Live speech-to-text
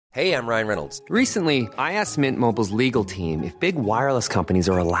Hey, I'm Ryan Reynolds. Recently, I asked Mint Mobile's legal team if big wireless companies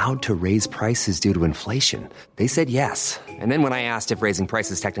are allowed to raise prices due to inflation. They said yes. And then when I asked if raising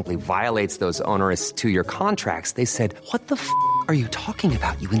prices technically violates those onerous two-year contracts, they said, "What the f*** are you talking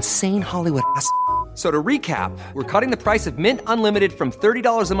about, you insane Hollywood ass?" So to recap, we're cutting the price of Mint Unlimited from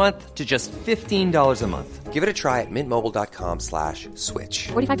 $30 a month to just $15 a month. Give it a try at mintmobile.com/switch.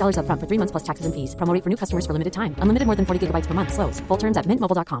 $45 up front for 3 months plus taxes and fees. Promo rate for new customers for limited time. Unlimited more than 40 gigabytes per month. Slows full terms at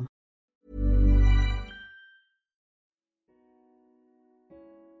mintmobile.com.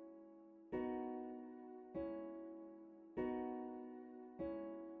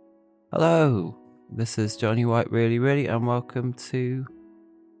 Hello, this is Johnny White Really, and welcome to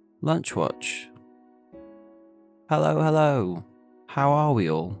Lunch Watch. Hello. How are we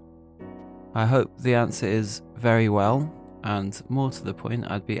all? I hope the answer is very well, and more to the point,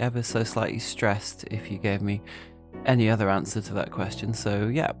 I'd be ever so slightly stressed if you gave me any other answer to that question. So,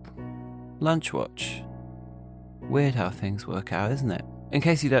 yep, Lunch Watch. Weird how things work out, isn't it? In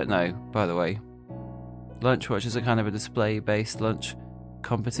case you don't know, by the way, Lunch Watch is a kind of a display-based lunch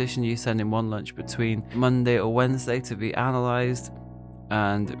competition. You send in one lunch between Monday or Wednesday to be analysed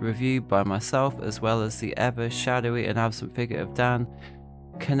and reviewed by myself, as well as the ever shadowy and absent figure of Dan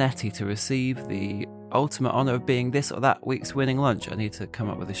Canetti, to receive the ultimate honour of being this or that week's winning lunch. I need to come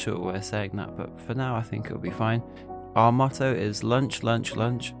up with a short way of saying that, but for now I think it'll be fine. Our motto is lunch,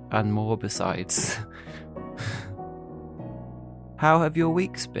 and more besides. How have your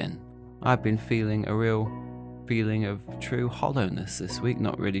weeks been? I've been feeling a real feeling of true hollowness this week,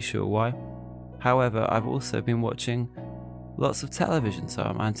 not really sure why. However, I've also been watching lots of television, so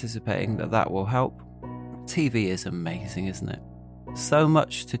I'm anticipating that will help. TV is amazing, isn't it? So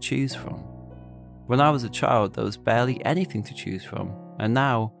much to choose from. When I was a child, there was barely anything to choose from, and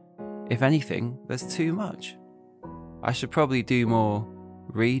now, if anything, there's too much. I should probably do more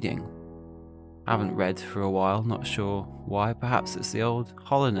reading. I haven't read for a while, not sure why. Perhaps it's the old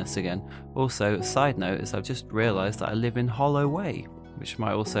hollowness again. Also, a side note is I've just realised that I live in Hollow Way, which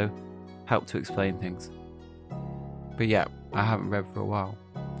might also help to explain things. But yeah, I haven't read for a while.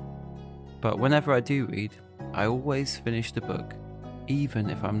 But whenever I do read, I always finish the book, even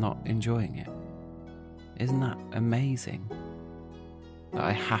if I'm not enjoying it. Isn't that amazing? That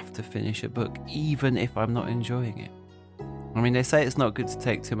I have to finish a book, even if I'm not enjoying it. I mean, they say it's not good to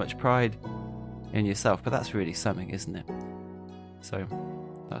take too much pride in yourself, but that's really something, isn't it? So,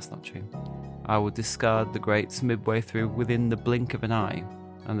 that's not true. I will discard the greats midway through within the blink of an eye,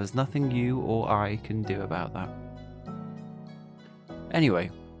 and there's nothing you or I can do about that. Anyway,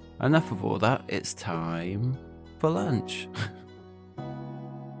 enough of all that, it's time for lunch.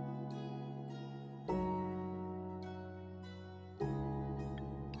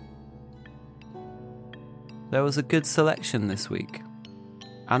 There was a good selection this week,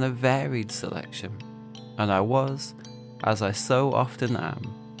 and a varied selection, and I was, as I so often am,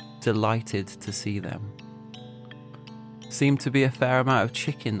 delighted to see them. Seemed to be a fair amount of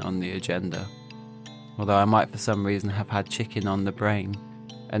chicken on the agenda, although I might for some reason have had chicken on the brain,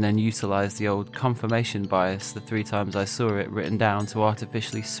 and then utilised the old confirmation bias the 3 times I saw it written down to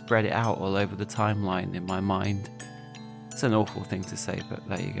artificially spread it out all over the timeline in my mind. It's an awful thing to say, but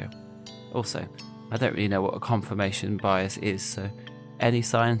there you go. Also, I don't really know what a confirmation bias is, so any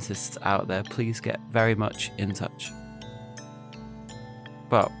scientists out there, please get very much in touch.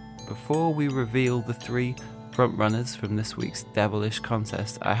 But before we reveal the 3 frontrunners from this week's devilish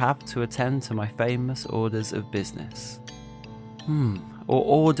contest, I have to attend to my famous orders of business. Or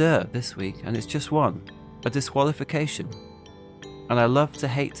order this week, and it's just one, a disqualification. And I love to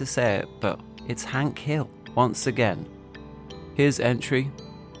hate to say it, but it's Hank Hill, once again. His entry: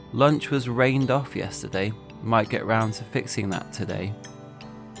 lunch was rained off yesterday, might get round to fixing that today.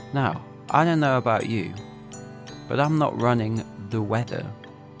 Now, I don't know about you, but I'm not running the weather.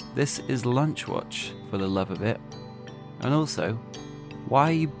 This is Lunch Watch, for the love of it. And also, why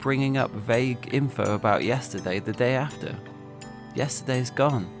are you bringing up vague info about yesterday the day after? Yesterday's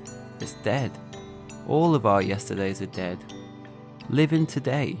gone. It's dead. All of our yesterdays are dead. Live in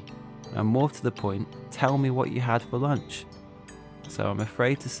today, and more to the point, tell me what you had for lunch. So I'm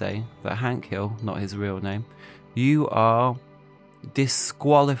afraid to say that Hank Hill, not his real name, you are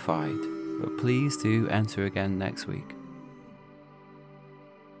disqualified, but please do enter again next week.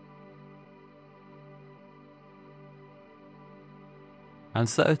 And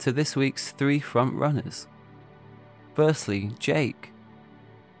so to this week's 3 front runners. Firstly, Jake.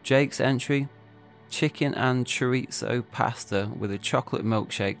 Jake's entry: chicken and chorizo pasta with a chocolate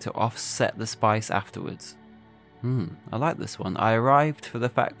milkshake to offset the spice afterwards. I like this one. I arrived for the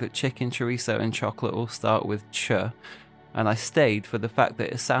fact that chicken, chorizo and chocolate all start with ch, and I stayed for the fact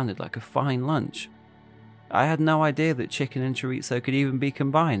that it sounded like a fine lunch. I had no idea that chicken and chorizo could even be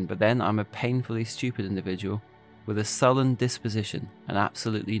combined, but then I'm a painfully stupid individual with a sullen disposition and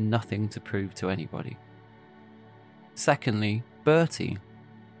absolutely nothing to prove to anybody. Secondly, Bertie.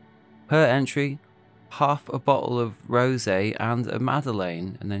 Her entry, half a bottle of rosé and a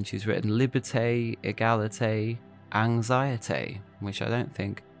Madeleine, and then she's written liberté, égalité, anxiété, which I don't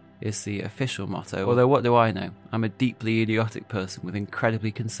think is the official motto, although what do I know? I'm a deeply idiotic person with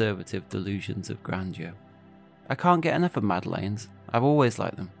incredibly conservative delusions of grandeur. I can't get enough of Madeleines. I've always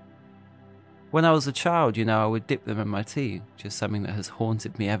liked them. When I was a child, I would dip them in my tea, which is something that has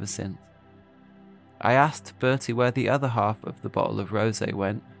haunted me ever since. I asked Bertie where the other half of the bottle of rosé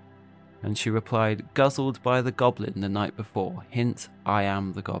went, and she replied, guzzled by the goblin the night before. Hint, I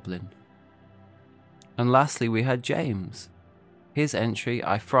am the goblin. And lastly, we had James. His entry,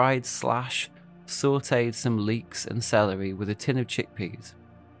 I fried / sautéed some leeks and celery with a tin of chickpeas.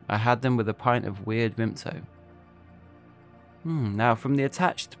 I had them with a pint of weird Vimto. Now, from the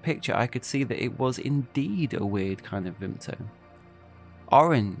attached picture, I could see that it was indeed a weird kind of Vimto.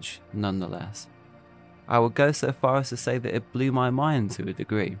 Orange, nonetheless. I would go so far as to say that it blew my mind to a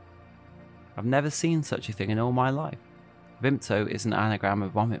degree. I've never seen such a thing in all my life. Vimto is an anagram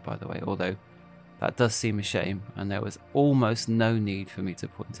of vomit, by the way, although that does seem a shame, and there was almost no need for me to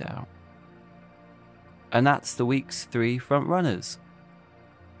point it out. And that's the week's 3 front runners.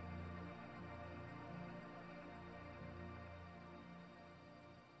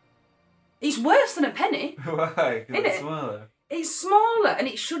 It's worse than a penny. Why? Isn't it? Smaller. It's smaller, and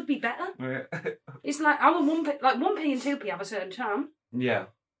it should be better. It's like our 1p, like 1p and 2p have a certain charm. Yeah.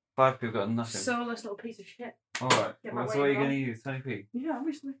 5p got nothing. Soulless little piece of shit. Alright. Get my So way what are you wrong. going to use? 20p? Yeah,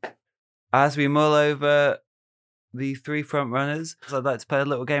 obviously. As we mull over the 3 front runners, so I'd like to play a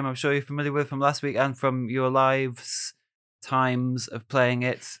little game I'm sure you're familiar with from last week and from your lives times of playing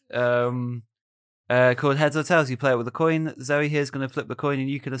it. Called Heads or Tails. You play it with a coin. Zoe here is going to flip the coin, and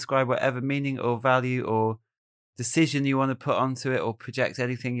you can ascribe whatever meaning or value or decision you want to put onto it, or project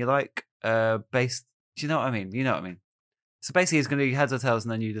anything you like. Based, do you know what I mean? You know what I mean. So basically, it's going to be heads or tails,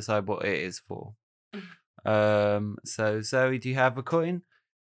 and then you decide what it is for. So Zoe, do you have a coin?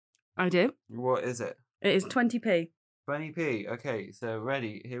 I do. What is it? It is 20p. 20p. Okay, so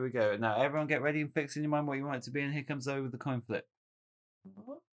ready. Here we go. Now, everyone get ready and fix in your mind what you want it to be, and here comes Zoe with the coin flip.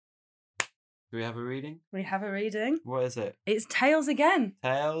 Do we have a reading? We have a reading. What is it? It's tails again.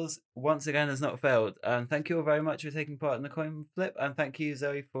 Tails, once again, has not failed. And thank you all very much for taking part in the coin flip. And thank you,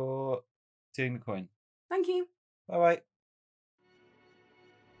 Zoe, for doing the coin. Thank you. Bye-bye.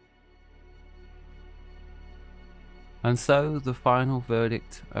 And so the final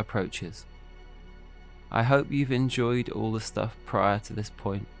verdict approaches. I hope you've enjoyed all the stuff prior to this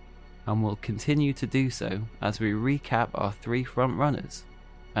point, and will continue to do so as we recap our 3 front runners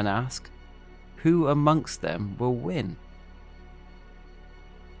and ask, who amongst them will win?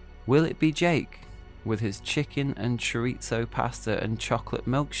 Will it be Jake with his chicken and chorizo pasta and chocolate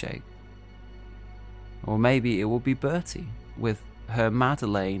milkshake? Or maybe it will be Bertie with her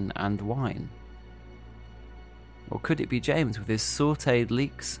Madeleine and wine? Or could it be James with his sautéed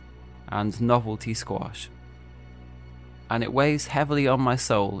leeks and novelty squash? And it weighs heavily on my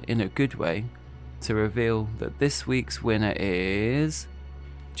soul in a good way to reveal that this week's winner is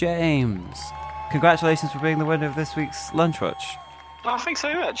James. Congratulations for being the winner of this week's Lunch Watch. Oh, thanks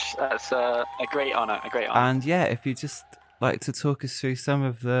so much. That's a great honour, And yeah, if you just like to talk us through some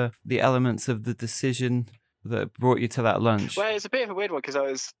of the elements of the decision that brought you to that lunch. Well, it's a bit of a weird one because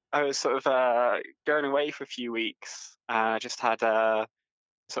I was sort of going away for a few weeks. I just had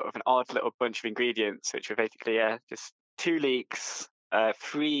sort of an odd little bunch of ingredients, which were basically just 2 leeks,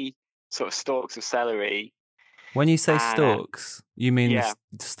 3 sort of stalks of celery. When you say stalks, you mean yeah.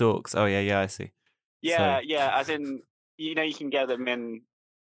 stalks? Oh yeah, I see. Yeah, as in, you can get them in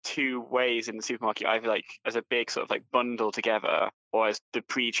 2 ways in the supermarket, either like as a big sort of like bundle together, or as the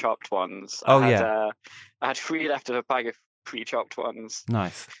pre-chopped ones. I had 3 left of a bag of pre-chopped ones.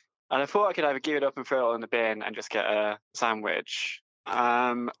 Nice. And I thought I could either give it up and throw it all in the bin and just get a sandwich, or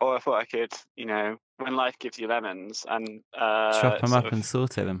I thought I could, when life gives you lemons, and chop them up and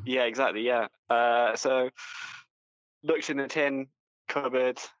saute them. Yeah, exactly. Yeah. So looked in the tin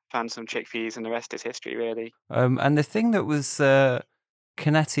cupboard, found some chickpeas, and the rest is history, really. And the thing that was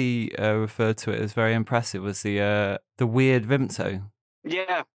Canetti referred to it as very impressive was the weird Vimto.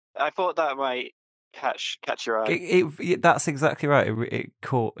 Yeah, I thought that might catch your eye. That's exactly right. It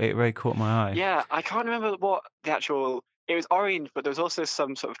really caught my eye. Yeah, I can't remember what the actual. It was orange, but there was also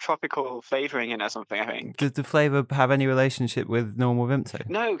some sort of tropical flavouring in it or something, I think. Did the flavour have any relationship with normal Vimto?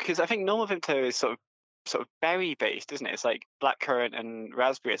 No, because I think normal Vimto is sort of sort of berry based, isn't it? It's like blackcurrant and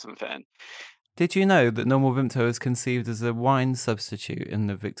raspberry or something. Did you know that normal Vimto was conceived as a wine substitute in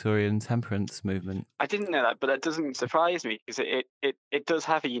the Victorian temperance movement? I didn't know that, but that doesn't surprise me because it does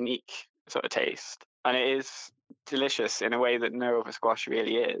have a unique sort of taste, and it is delicious in a way that no other squash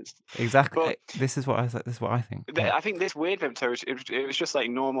really is. Exactly. But this is what I think. I think this weird Vimto, it was just like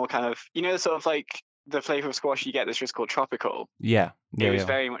normal kind of, sort of like the flavour of squash you get that's just called tropical. Yeah. It was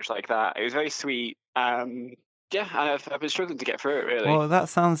very much like that. It was very sweet. And I've been struggling to get through it, really. Well, that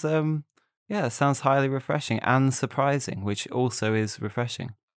sounds it sounds highly refreshing and surprising, which also is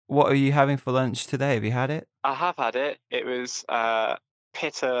refreshing. What are you having for lunch today? Have you had it? I have had it. It was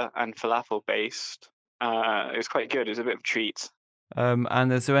pitta and falafel based. It was quite good. It was a bit of a treat.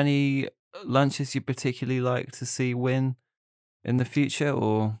 And is there any lunches you particularly like to see win in the future,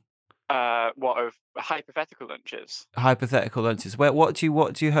 or what of hypothetical lunches? Hypothetical lunches. What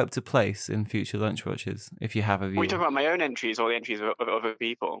do you hope to place in future lunch watches if you have a view? Are we talking about my own entries or the entries of other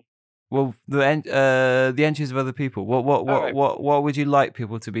people? Well, the entries of other people. What would you like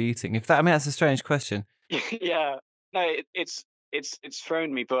people to be eating? That's a strange question. Yeah, no, it's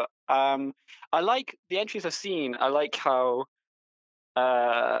thrown me, but I like the entries I've seen. I like how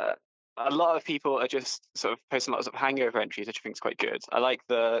a lot of people are just sort of posting lots of hangover entries, which I think is quite good. I like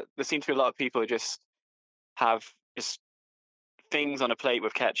there seems to be a lot of people who just have just things on a plate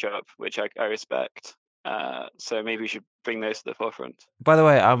with ketchup, which I respect. So maybe we should bring those to the forefront. By the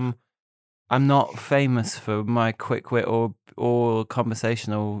way, I'm not famous for my quick wit or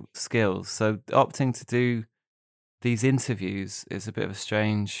conversational skills, so opting to do these interviews is a bit of a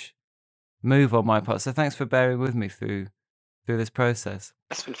strange move on my part. So thanks for bearing with me through this process.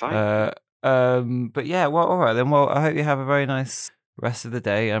 That's been fine. But yeah, well, all right then. Well, I hope you have a very nice rest of the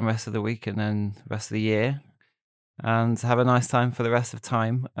day and rest of the week and then rest of the year, and have a nice time for the rest of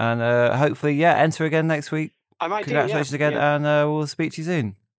time. And hopefully, enter again next week. I might. Congratulations again, and we'll speak to you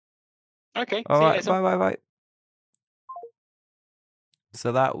soon. Okay. All right. Bye.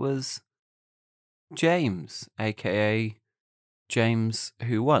 So that was James, aka James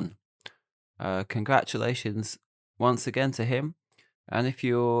Who Won. Congratulations once again to him. And if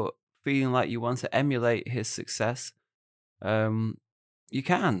you're feeling like you want to emulate his success, you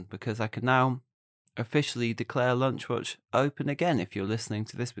can, because I can now officially declare Lunchwatch open again. If you're listening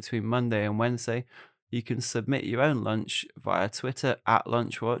to this between Monday and Wednesday, you can submit your own lunch via Twitter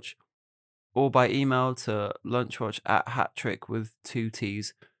 @Lunchwatch, or by email to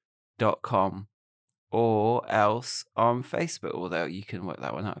lunchwatch@hattrickwith2ts.com, or else on Facebook, although you can work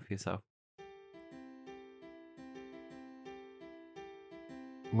that one out for yourself.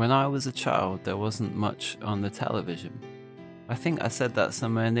 When I was a child, there wasn't much on the television. I think I said that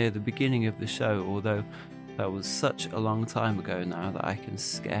somewhere near the beginning of the show, although that was such a long time ago now that I can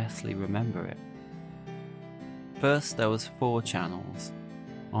scarcely remember it. First, there was 4 channels.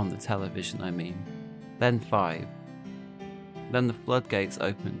 On the television, I mean. Then 5. Then the floodgates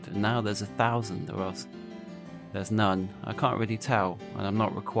opened, and now there's 1,000, or else there's none. I can't really tell, and I'm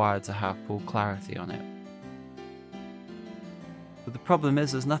not required to have full clarity on it. But the problem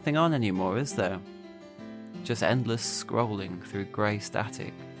is there's nothing on anymore, is there? Just endless scrolling through grey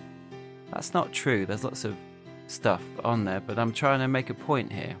static. That's not true, there's lots of stuff on there, but I'm trying to make a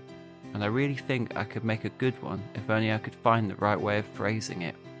point here. And I really think I could make a good one if only I could find the right way of phrasing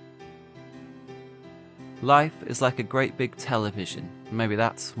it. Life is like a great big television. Maybe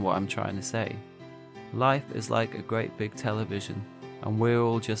that's what I'm trying to say. Life is like a great big television, and we're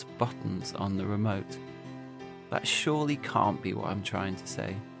all just buttons on the remote. That surely can't be what I'm trying to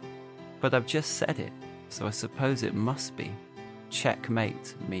say. But I've just said it, so I suppose it must be.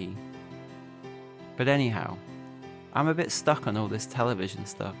 Checkmate me. But anyhow, I'm a bit stuck on all this television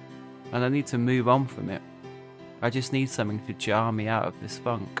stuff, and I need to move on from it. I just need something to jar me out of this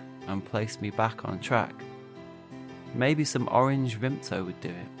funk and place me back on track. Maybe some orange Vimto would do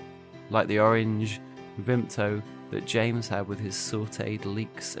it, like the orange Vimto that James had with his sautéed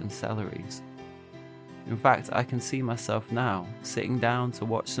leeks and celeries. In fact, I can see myself now, sitting down to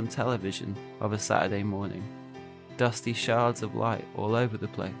watch some television of a Saturday morning, dusty shards of light all over the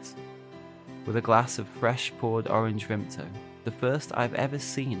place, with a glass of fresh poured orange Vimto, the first I've ever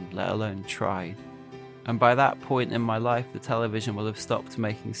seen, let alone tried. And by that point in my life, the television will have stopped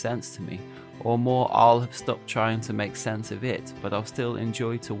making sense to me, or more, I'll have stopped trying to make sense of it, but I'll still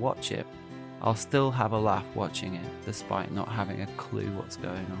enjoy to watch it. I'll still have a laugh watching it, despite not having a clue what's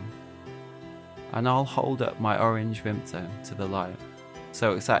going on. And I'll hold up my orange Vimto to the light,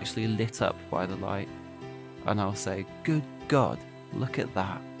 so it's actually lit up by the light, and I'll say, "Good God, look at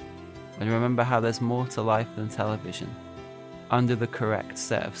that." And remember how there's more to life than television, under the correct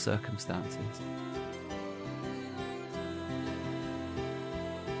set of circumstances.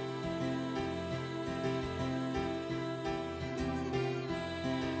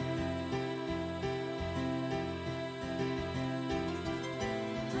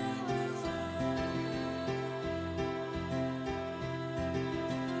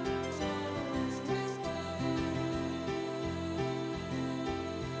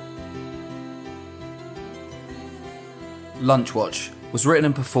 Lunch Watch was written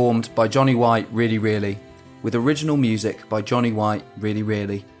and performed by Johnny White Really Really, with original music by Johnny White Really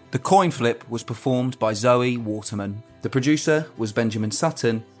Really. The coin flip was performed by Zoe Waterman. The producer was Benjamin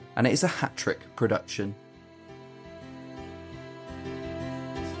Sutton, and it is a hat-trick production.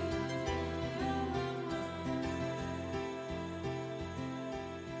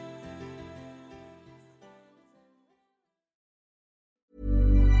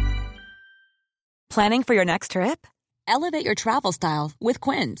 Planning for your next trip? Elevate your travel style with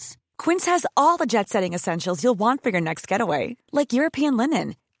Quince. Quince has all the jet-setting essentials you'll want for your next getaway, like European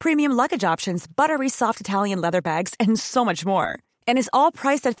linen, premium luggage options, buttery soft Italian leather bags, and so much more. And is all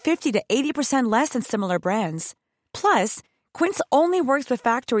priced at 50 to 80% less than similar brands. Plus, Quince only works with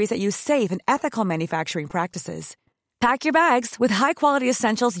factories that use safe and ethical manufacturing practices. Pack your bags with high-quality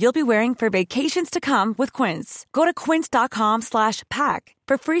essentials you'll be wearing for vacations to come with Quince. Go to quince.com/pack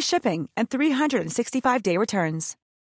for free shipping and 365-day returns.